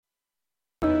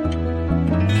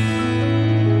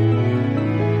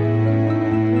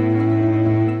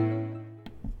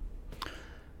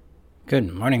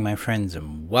Good morning, my friends,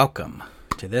 and welcome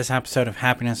to this episode of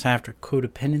Happiness After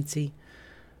Codependency.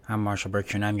 I'm Marshall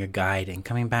Berkshire, and I'm your guide in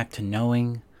coming back to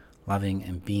knowing, loving,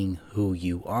 and being who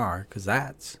you are, because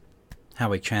that's how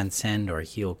we transcend or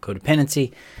heal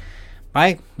codependency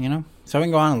by, so we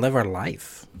can go on and live our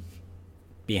life.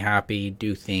 Be happy,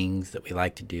 do things that we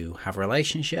like to do, have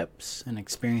relationships and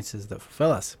experiences that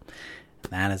fulfill us.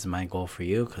 That is my goal for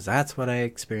you, because that's what I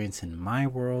experience in my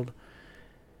world.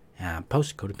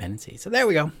 Post-codependency. So there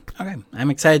we go. Okay, I'm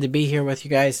excited to be here with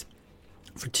you guys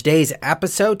for today's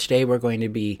episode. Today we're going to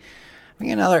be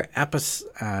having another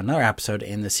episode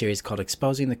in the series called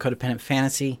Exposing the Codependent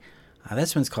Fantasy.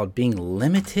 This one's called Being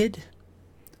Limited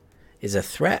is a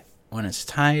Threat When It's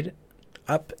Tied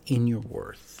Up in Your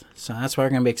Worth. So that's what we're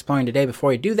going to be exploring today. Before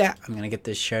we do that, I'm going to get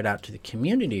this shared out to the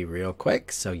community real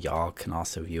quick so y'all can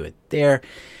also view it there.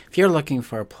 If you're looking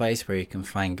for a place where you can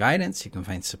find guidance, you can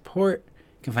find support,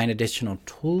 you can find additional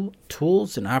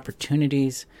tools and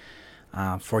opportunities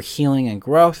for healing and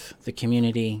growth, the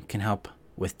community can help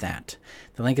with that.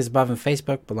 The link is above on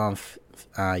Facebook, below on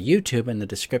YouTube in the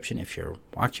description. If you're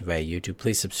watching via YouTube,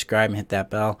 please subscribe and hit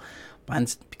that bell button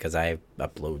because I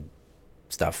upload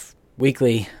stuff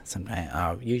weekly,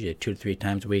 sometimes usually 2 to 3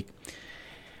 times a week.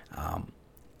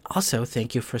 Also,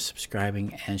 thank you for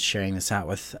subscribing and sharing this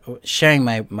out sharing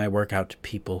my work out to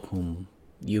people whom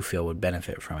you feel would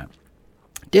benefit from it.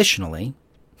 Additionally,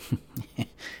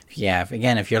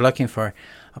 if you're looking for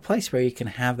a place where you can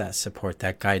have that support,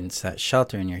 that guidance, that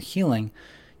shelter in your healing,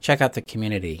 check out the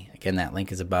community. Again, that link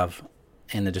is above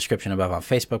in the description above on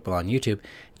Facebook, below on YouTube.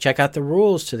 Check out the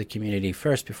rules to the community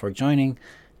first before joining.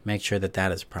 Make sure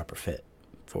that is a proper fit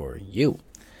for you.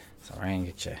 So we're going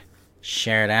to get you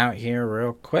shared out here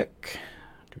real quick.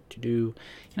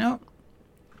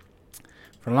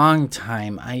 For a long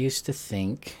time, I used to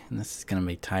think, and this is going to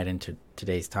be tied into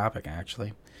today's topic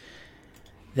actually,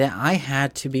 that I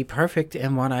had to be perfect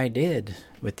in what I did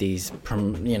with these,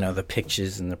 the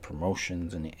pitches and the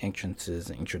promotions and the entrances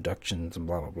and introductions and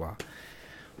blah, blah,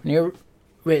 blah.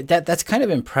 That's kind of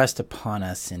impressed upon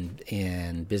us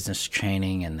in business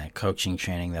training and the coaching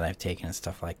training that I've taken and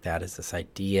stuff like that, is this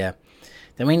idea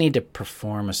that we need to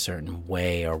perform a certain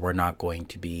way or we're not going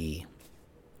to be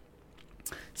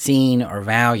seen or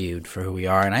valued for who we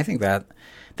are. And I think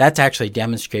that's actually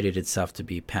demonstrated itself to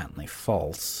be patently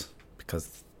false,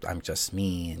 because I'm just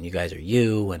me and you guys are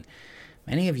you, and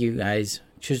many of you guys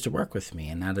choose to work with me,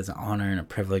 and that is an honor and a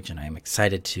privilege, and I'm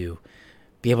excited to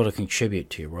be able to contribute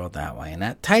to your world that way. And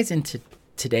that ties into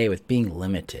today with being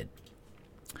limited.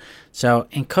 So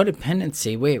in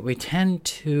codependency, we tend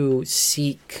to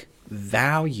seek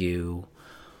value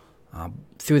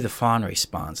through the fawn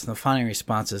response. And the fawning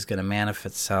response is going to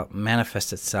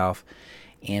manifest itself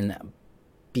in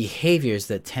behaviors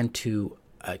that tend to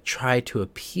try to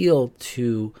appeal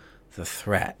to the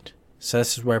threat. So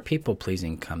this is where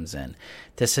people-pleasing comes in.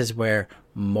 This is where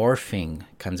morphing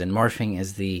comes in. Morphing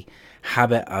is the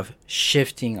habit of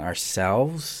shifting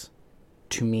ourselves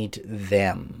to meet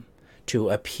them, to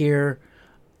appear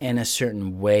in a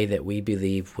certain way that we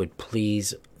believe would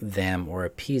please them or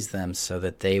appease them so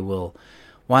that they will,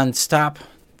 1, stop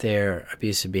their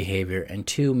abusive behavior, and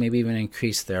 2, maybe even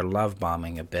increase their love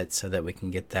bombing a bit so that we can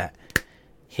get that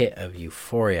hit of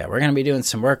euphoria. We're going to be doing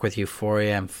some work with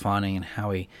euphoria and fawning and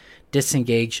how we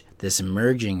disengage this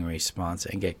emerging response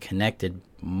and get connected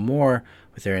more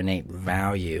with our innate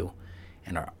value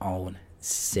and our own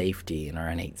safety and our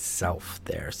innate self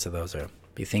there. So those are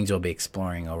the things we'll be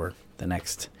exploring over the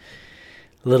next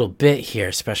little bit here,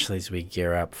 especially as we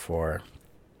gear up for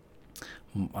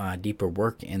deeper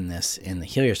work in the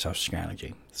Heal Yourself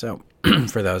strategy. So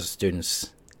for those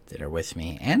students that are with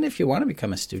me, and if you want to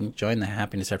become a student, join the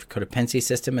Happiness After Codependency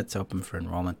system. It's open for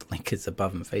enrollment. The link is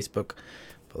above on Facebook,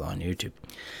 below on YouTube.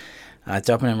 It's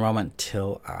open enrollment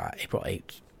till April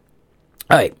 8th.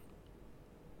 All right.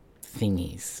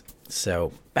 Thingies.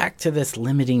 So back to this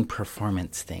limiting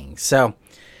performance thing. So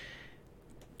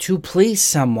to please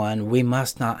someone, we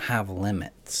must not have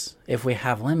limits. If we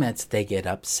have limits, they get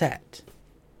upset.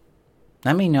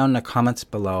 Let me know in the comments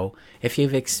below if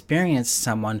you've experienced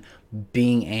someone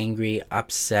being angry,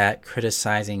 upset,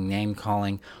 criticizing,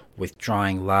 name-calling,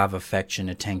 withdrawing love, affection,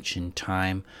 attention,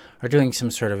 time, or doing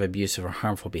some sort of abusive or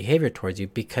harmful behavior towards you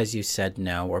because you said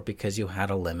no, or because you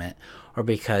had a limit, or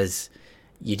because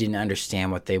you didn't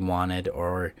understand what they wanted,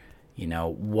 or,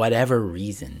 whatever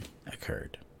reason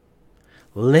occurred.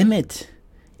 Limit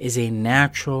is a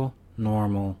natural,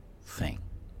 normal thing.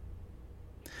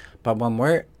 But when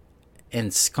we're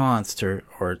ensconced or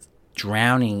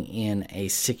drowning in a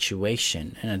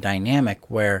situation, in a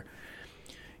dynamic where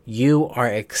You are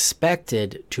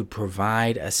expected to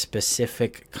provide a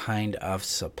specific kind of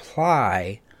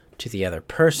supply to the other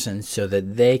person so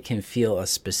that they can feel a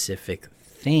specific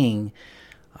thing.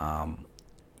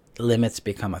 Limits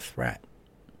become a threat.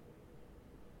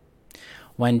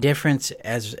 When difference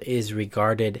is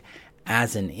regarded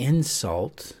as an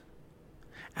insult,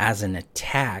 as an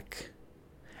attack,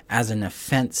 as an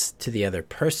offense to the other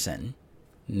person,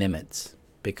 limits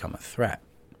become a threat.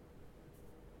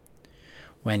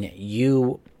 When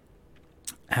you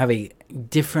have a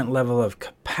different level of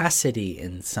capacity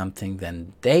in something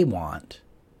than they want,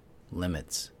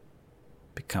 limits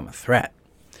become a threat.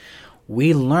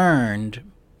 We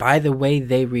learned by the way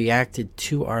they reacted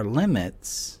to our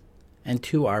limits and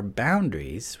to our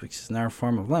boundaries, which is another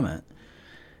form of limit.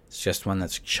 It's just one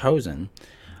that's chosen.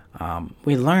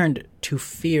 We learned to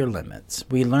fear limits.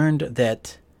 We learned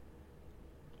that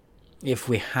if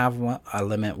we have a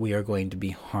limit, we are going to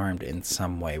be harmed in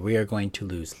some way. We are going to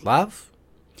lose love.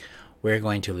 We're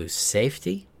going to lose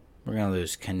safety. We're going to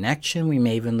lose connection. We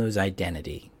may even lose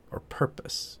identity or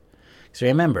purpose. So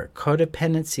remember,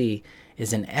 codependency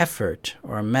is an effort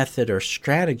or a method or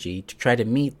strategy to try to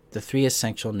meet the three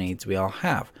essential needs we all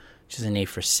have, which is a need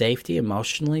for safety,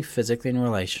 emotionally, physically, and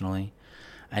relationally,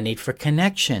 a need for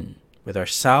connection with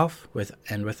ourselves,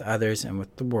 with others, and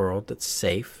with the world that's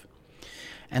safe,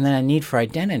 and then a need for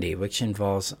identity, which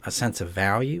involves a sense of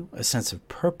value, a sense of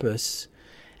purpose,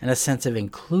 and a sense of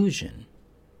inclusion.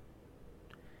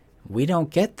 We don't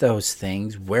get those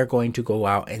things, we're going to go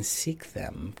out and seek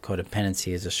them.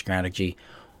 Codependency is a strategy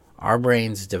our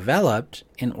brains developed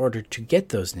in order to get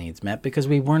those needs met because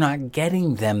we were not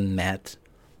getting them met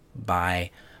by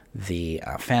the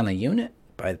family unit,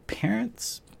 by the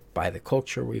parents, by the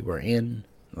culture we were in,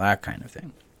 that kind of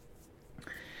thing.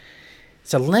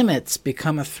 So limits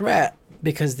become a threat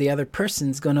because the other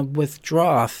person's going to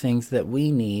withdraw things that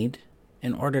we need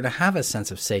in order to have a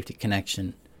sense of safety,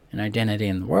 connection, and identity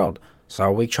in the world.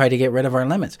 So we try to get rid of our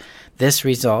limits. This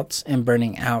results in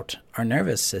burning out our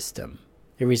nervous system.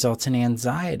 It results in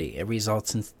anxiety. It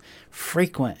results in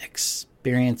frequent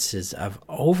experiences of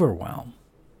overwhelm.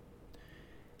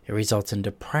 It results in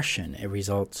depression. It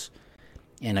results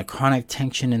in a chronic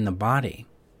tension in the body.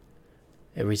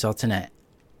 It results in a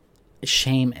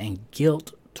shame and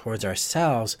guilt towards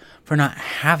ourselves for not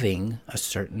having a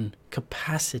certain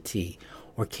capacity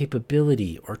or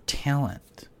capability or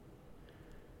talent.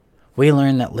 We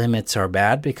learn that limits are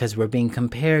bad because we're being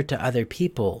compared to other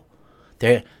people.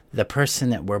 The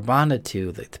person that we're bonded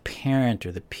to, the parent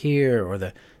or the peer or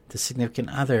the significant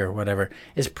other or whatever,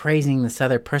 is praising this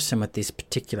other person with these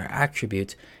particular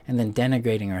attributes and then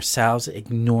denigrating ourselves,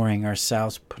 ignoring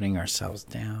ourselves, putting ourselves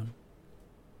down.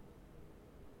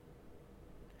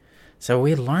 So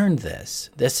we learned this.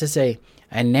 This is a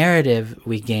narrative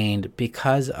we gained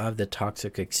because of the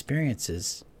toxic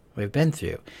experiences we've been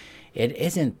through. It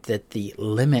isn't that the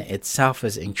limit itself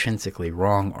is intrinsically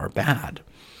wrong or bad.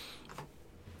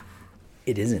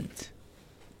 It isn't.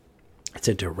 It's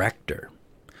a director.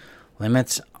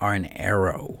 Limits are an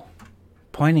arrow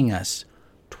pointing us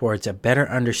towards a better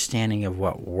understanding of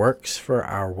what works for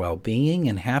our well-being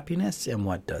and happiness and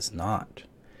what does not.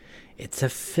 It's a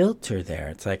filter there.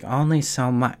 It's like only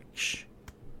so much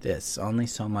this, only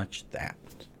so much that.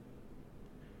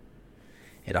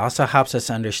 It also helps us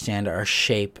understand our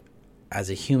shape as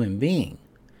a human being.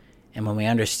 And when we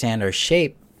understand our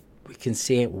shape, we can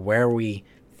see where we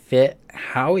fit,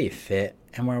 how we fit,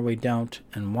 and where we don't,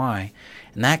 and why.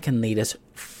 And that can lead us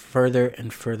further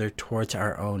and further towards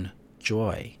our own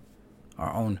joy,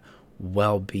 our own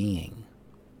well-being.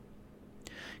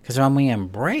 Because when we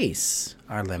embrace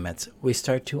our limits, we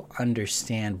start to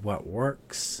understand what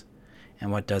works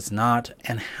and what does not,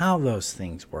 and how those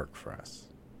things work for us.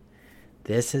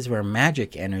 This is where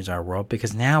magic enters our world,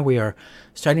 because now we are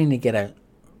starting to get a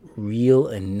real,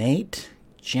 innate,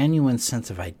 genuine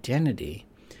sense of identity,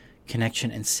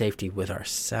 connection, and safety with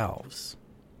ourselves.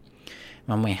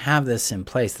 When we have this in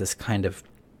place, this kind of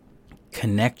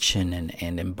connection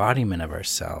and embodiment of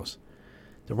ourselves,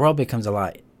 the world becomes a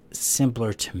lot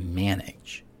simpler to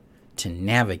manage, to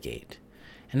navigate,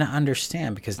 and to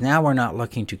understand, because now we're not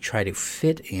looking to try to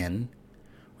fit in.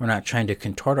 We're not trying to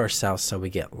contort ourselves so we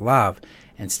get love.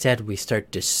 Instead, we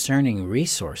start discerning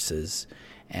resources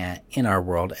in our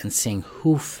world and seeing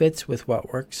who fits with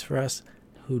what works for us,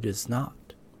 who does not.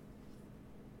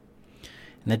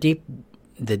 And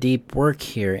the deep work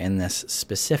here in this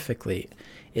specifically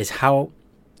is how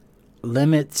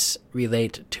limits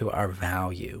relate to our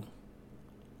value,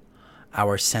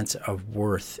 our sense of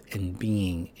worth and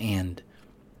being, and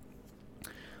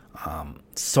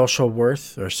social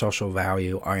worth or social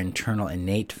value, our internal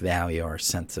innate value, our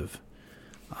sense of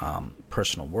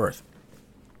personal worth.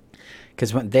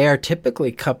 Because they are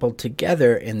typically coupled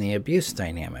together in the abuse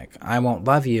dynamic. I won't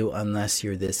love you unless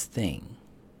you're this thing.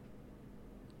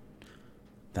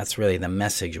 That's really the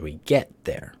message we get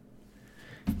there.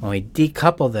 When we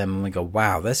decouple them and we go,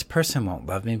 wow, this person won't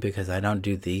love me because I don't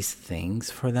do these things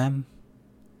for them.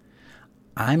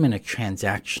 I'm in a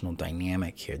transactional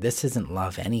dynamic here. This isn't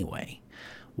love anyway.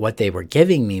 What they were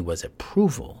giving me was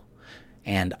approval.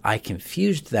 And I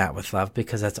confused that with love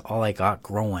because that's all I got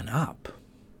growing up.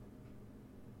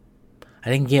 I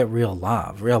didn't get real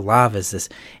love. Real love is this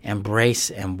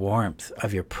embrace and warmth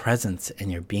of your presence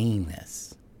and your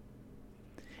beingness.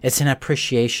 It's an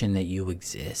appreciation that you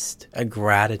exist, a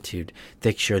gratitude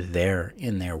that you're there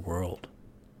in their world.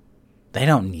 They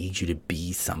don't need you to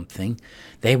be something.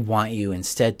 They want you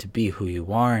instead to be who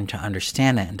you are and to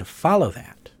understand it and to follow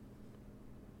that.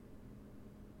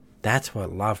 That's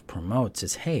what love promotes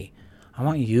is, hey, I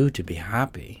want you to be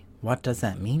happy. What does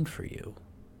that mean for you?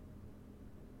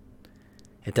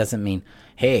 It doesn't mean,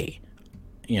 hey,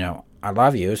 I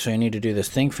love you, so you need to do this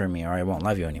thing for me or I won't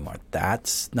love you anymore.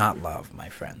 That's not love, my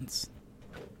friends.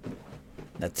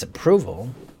 That's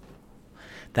approval.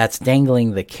 That's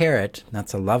dangling the carrot.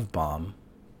 That's a love bomb.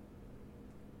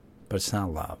 But it's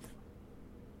not love.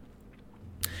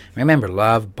 Remember,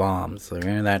 love bombs.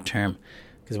 Remember that term?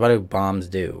 Because what do bombs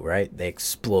do, right? They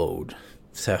explode.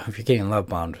 So if you're getting love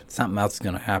bombed, something else is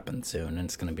going to happen soon, and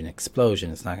it's going to be an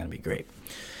explosion. It's not going to be great.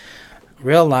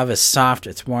 Real love is soft,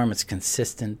 it's warm, it's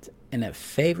consistent, and it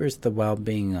favors the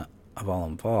well-being of all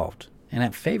involved. And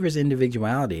it favors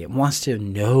individuality. It wants to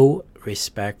know,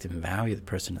 respect, and value the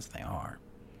person as they are.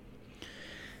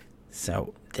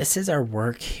 So this is our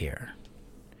work here.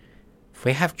 If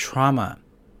we have trauma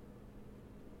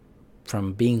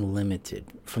from being limited,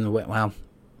 I'll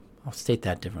state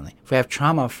that differently. If we have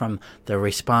trauma from the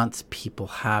response people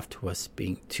have to us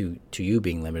to you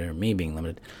being limited or me being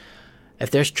limited,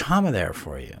 if there's trauma there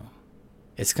for you,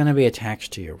 it's going to be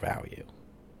attached to your value.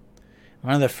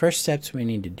 One of the first steps we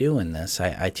need to do in this,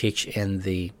 I teach in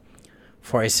the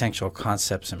 4 Essential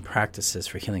Concepts and Practices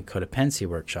for Healing Codependency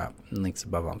workshop. Links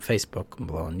above on Facebook and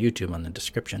below on YouTube on the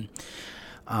description.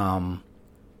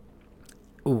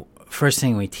 First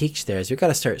thing we teach there is we've got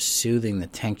to start soothing the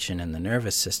tension in the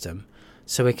nervous system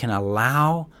so we can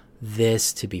allow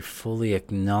this to be fully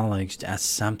acknowledged as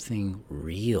something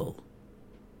real.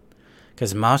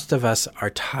 Because most of us are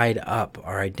tied up.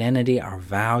 Our identity, our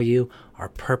value, our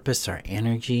purpose, our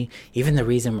energy, even the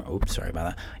reason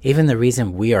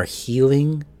we are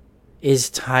healing is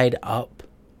tied up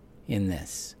in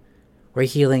this. We're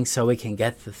healing so we can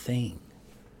get the thing.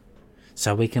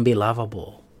 So we can be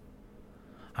lovable.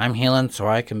 I'm healing so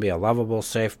I can be a lovable,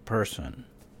 safe person.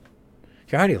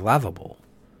 You're already lovable.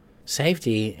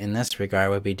 Safety in this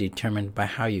regard would be determined by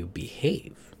how you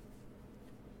behave.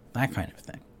 That kind of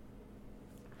thing.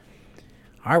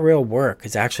 Our real work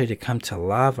is actually to come to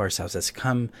love ourselves. It's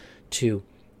come to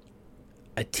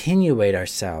attenuate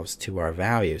ourselves to our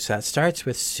values. So that starts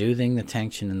with soothing the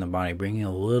tension in the body, bringing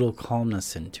a little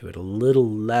calmness into it, a little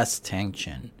less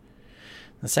tension.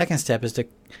 The second step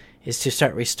is to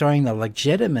start restoring the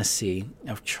legitimacy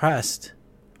of trust,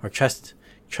 or trust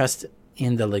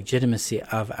in the legitimacy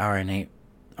of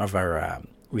our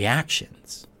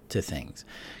reactions to things.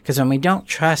 Because when we don't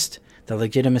trust the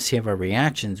legitimacy of our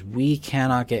reactions, we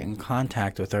cannot get in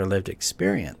contact with our lived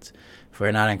experience. If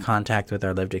we're not in contact with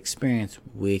our lived experience,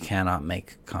 we cannot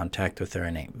make contact with our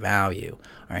innate value,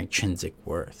 our intrinsic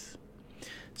worth.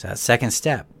 So that second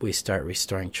step, we start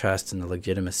restoring trust in the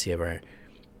legitimacy of our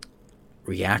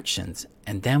reactions,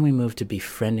 and then we move to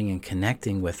befriending and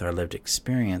connecting with our lived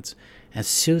experience and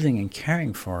soothing and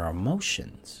caring for our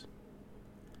emotions.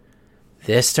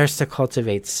 This starts to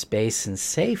cultivate space and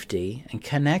safety and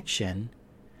connection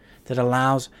that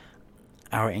allows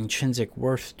our intrinsic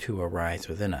worth to arise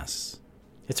within us.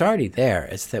 It's already there.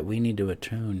 It's that we need to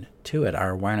attune to it. Our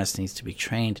awareness needs to be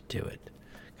trained to it.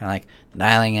 Kind of like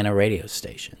dialing in a radio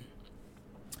station.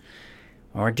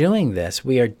 When we're doing this,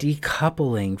 we are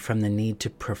decoupling from the need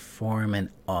to perform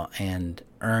and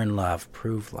earn love,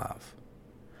 prove love.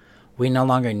 We no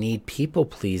longer need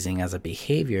people-pleasing as a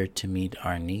behavior to meet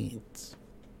our needs.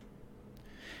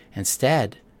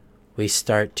 Instead, we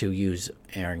start to use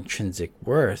our intrinsic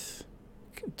worth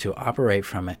to operate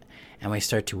from it, and we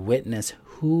start to witness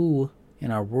who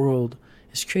in our world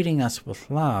is treating us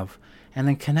with love, and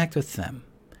then connect with them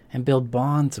and build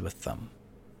bonds with them.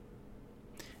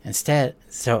 Instead,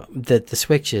 so the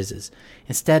switch is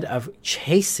instead of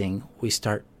chasing, we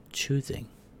start choosing.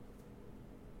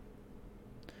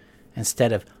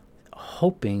 Instead of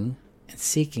hoping and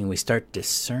seeking, we start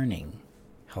discerning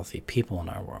healthy people in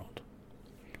our world.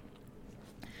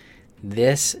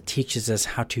 This teaches us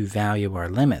how to value our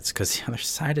limits, because the other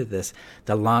side of this,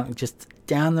 just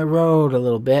down the road a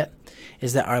little bit,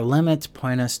 is that our limits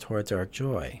point us towards our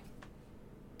joy.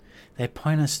 They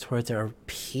point us towards our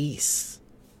peace,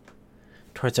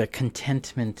 towards our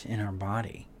contentment in our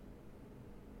body.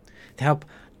 They help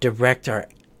direct our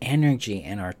energy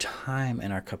and our time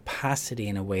and our capacity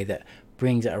in a way that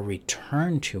brings a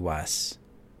return to us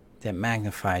that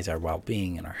magnifies our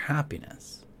well-being and our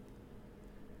happiness.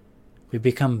 We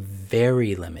become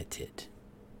very limited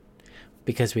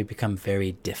because we become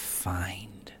very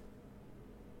defined.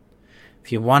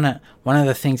 If you want to, one of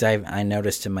the things I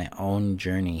noticed in my own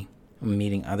journey,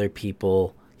 meeting other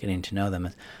people, getting to know them,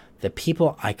 is the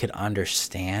people I could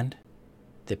understand,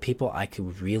 the people I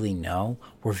could really know,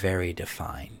 were very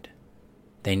defined.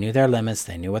 They knew their limits,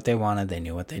 they knew what they wanted, they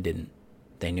knew what they didn't.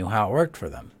 They knew how it worked for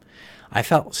them. I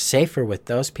felt safer with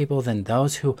those people than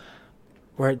those who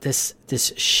were this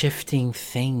shifting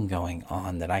thing going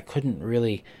on that I couldn't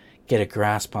really get a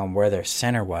grasp on where their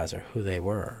center was or who they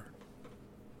were.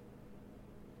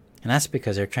 And that's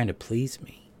because they're trying to please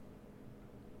me.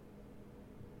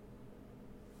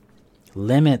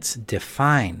 Limits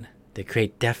define. They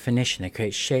create definition. They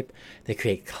create shape. They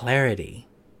create clarity.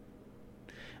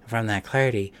 And from that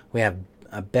clarity, we have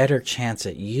a better chance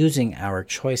at using our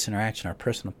choice and our action, our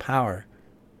personal power,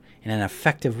 in an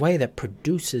effective way that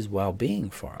produces well-being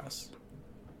for us.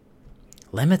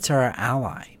 Limits are our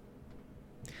ally.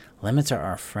 Limits are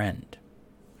our friend.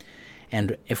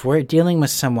 And if we're dealing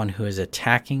with someone who is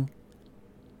attacking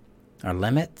our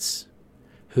limits,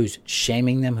 who's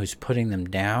shaming them, who's putting them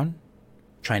down,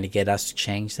 trying to get us to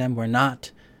change them,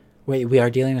 we are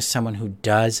dealing with someone who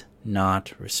does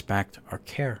not respect or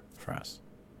care for us.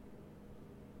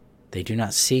 They do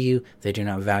not see you. They do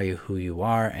not value who you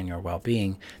are and your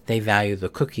well-being. They value the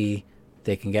cookie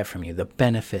they can get from you, the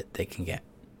benefit they can get.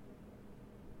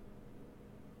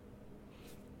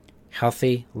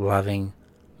 Healthy, loving,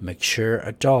 mature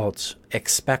adults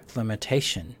expect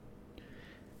limitation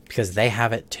because they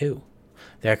have it too.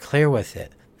 They're clear with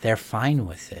it. They're fine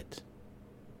with it.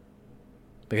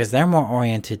 Because they're more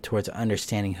oriented towards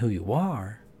understanding who you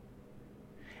are,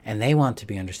 and they want to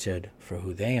be understood for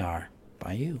who they are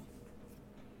by you.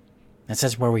 This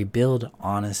is where we build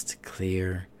honest,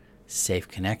 clear, safe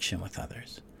connection with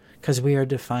others, because we are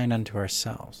defined unto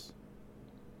ourselves.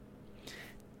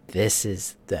 This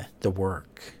is the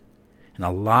work. In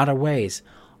a lot of ways,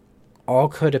 all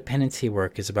codependency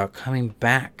work is about coming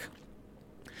back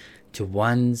to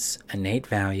one's innate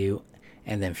value,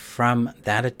 and then from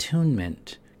that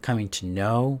attunement, coming to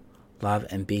know, love,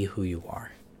 and be who you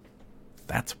are.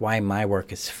 That's why my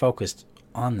work is focused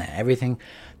on that. Everything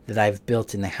that I've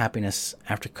built in the Happiness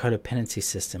After Codependency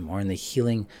system, or in the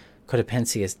Healing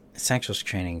Codependency Essentials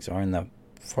trainings, or in the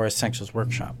 4 Essentials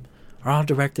workshop, are all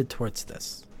directed towards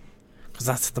this. Because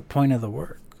that's the point of the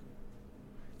work.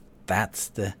 That's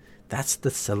the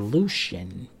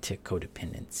solution to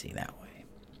codependency that way.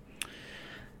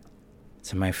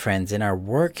 So my friends, in our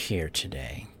work here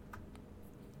today,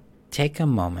 take a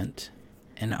moment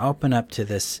and open up to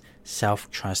this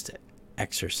self-trust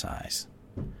exercise.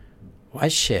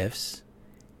 What shifts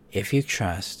if you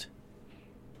trust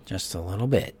just a little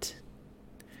bit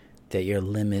that your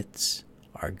limits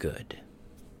are good?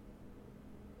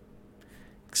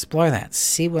 Explore that.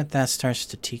 See what that starts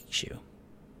to teach you.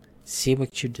 See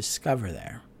what you discover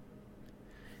there.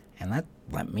 And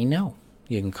let me know.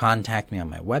 You can contact me on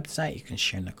my website. You can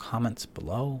share in the comments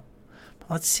below.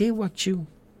 But let's see what you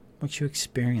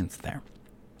experience there.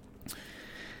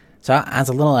 So as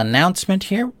a little announcement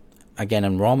here, again,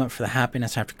 enrollment for the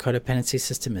Happiness After Codependency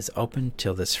system is open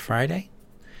till this Friday.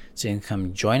 So you can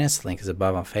come join us. Link is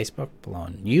above on Facebook, below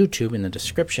on YouTube in the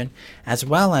description, as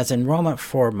well as enrollment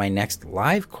for my next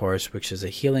live course, which is a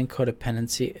Healing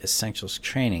Codependency Essentials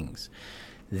trainings.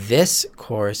 This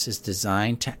course is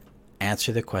designed to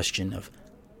answer the question of,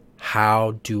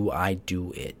 how do I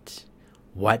do it?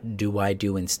 What do I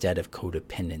do instead of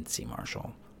codependency,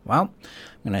 Marshall? Well,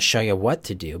 I'm going to show you what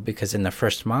to do, because in the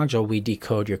first module, we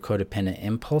decode your codependent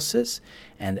impulses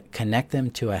and connect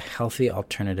them to a healthy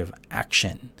alternative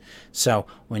action. So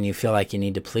when you feel like you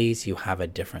need to please, you have a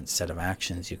different set of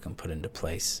actions you can put into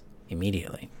place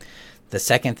immediately. The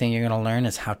second thing you're going to learn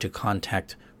is how to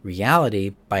contact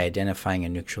reality by identifying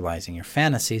and neutralizing your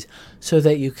fantasies, so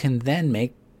that you can then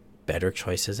make better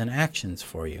choices and actions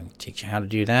for you. Teach you how to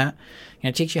do that. I'm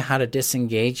going to teach you how to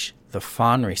disengage the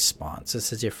fawn response.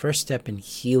 This is your first step in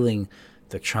healing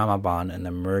the trauma bond and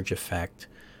the merge effect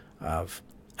of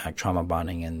trauma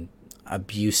bonding and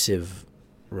abusive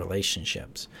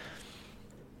relationships.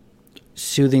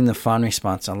 Soothing the fawn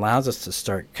response allows us to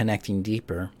start connecting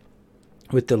deeper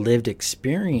with the lived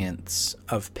experience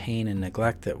of pain and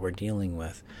neglect that we're dealing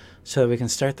with, so that we can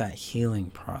start that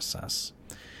healing process.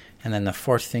 And then the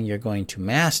fourth thing you're going to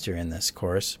master in this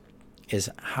course is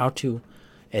how to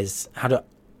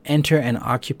enter and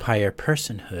occupy your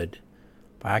personhood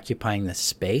by occupying the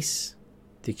space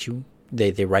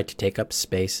that the right to take up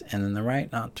space, and then the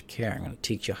right not to care. I'm going to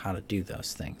teach you how to do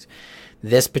those things.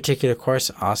 This particular course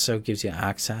also gives you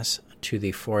access to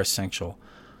the 4 essential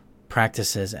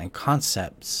practices and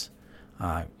concepts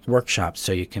workshops,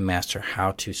 so you can master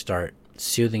how to start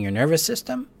soothing your nervous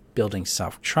system, building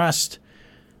self-trust,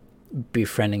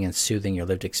 befriending and soothing your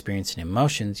lived experience and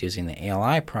emotions using the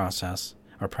ALI process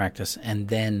or practice, and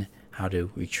then how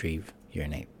to retrieve your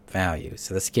innate value.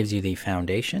 So this gives you the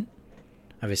foundation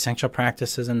of essential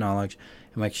practices and knowledge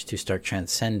in which to start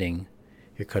transcending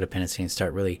your codependency and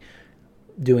start really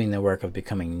doing the work of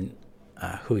becoming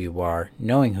who you are,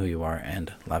 knowing who you are,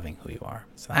 and loving who you are.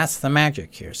 So that's the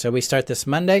magic here. So we start this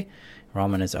Monday.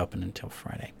 Enrollment is open until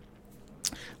Friday.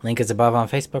 Link is above on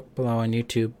Facebook, below on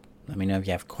YouTube. Let me know if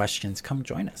you have questions. Come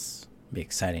join us. It'll be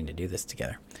exciting to do this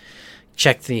together.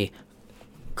 Check the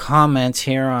comments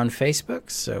here on Facebook.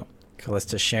 So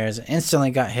Callista shares, instantly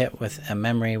got hit with a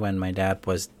memory when my dad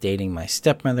was dating my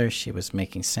stepmother. She was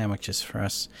making sandwiches for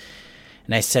us,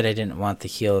 and I said I didn't want the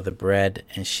heel of the bread,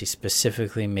 and she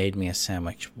specifically made me a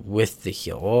sandwich with the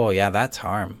heel. Oh, yeah, that's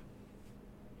harm.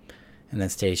 And then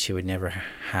stated she would never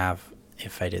have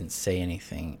if I didn't say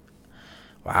anything.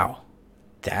 Wow,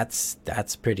 that's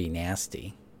pretty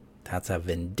nasty. That's a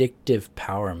vindictive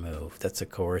power move. That's a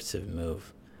coercive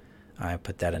move. I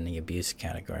put that in the abuse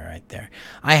category right there.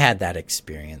 I had that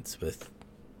experience with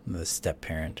the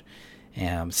step-parent,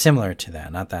 similar to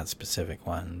that, not that specific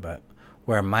one, but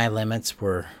where my limits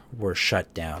were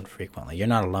shut down frequently. You're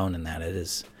not alone in that. It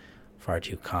is far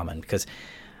too common because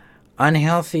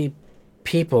unhealthy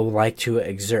people like to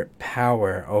exert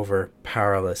power over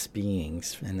powerless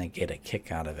beings, and they get a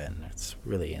kick out of it. And it's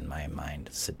really, in my mind,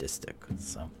 sadistic.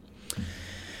 So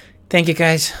thank you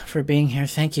guys for being here.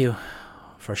 Thank you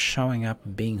for showing up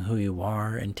and being who you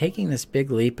are and taking this big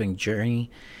leap and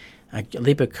journey, a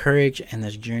leap of courage and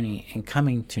this journey and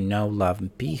coming to know, love,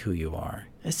 and be who you are.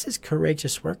 This is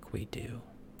courageous work we do.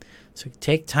 So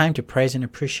take time to praise and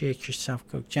appreciate yourself.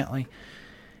 Go gently.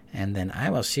 And then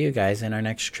I will see you guys in our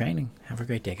next training. Have a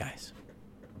great day, guys.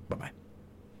 Bye-bye.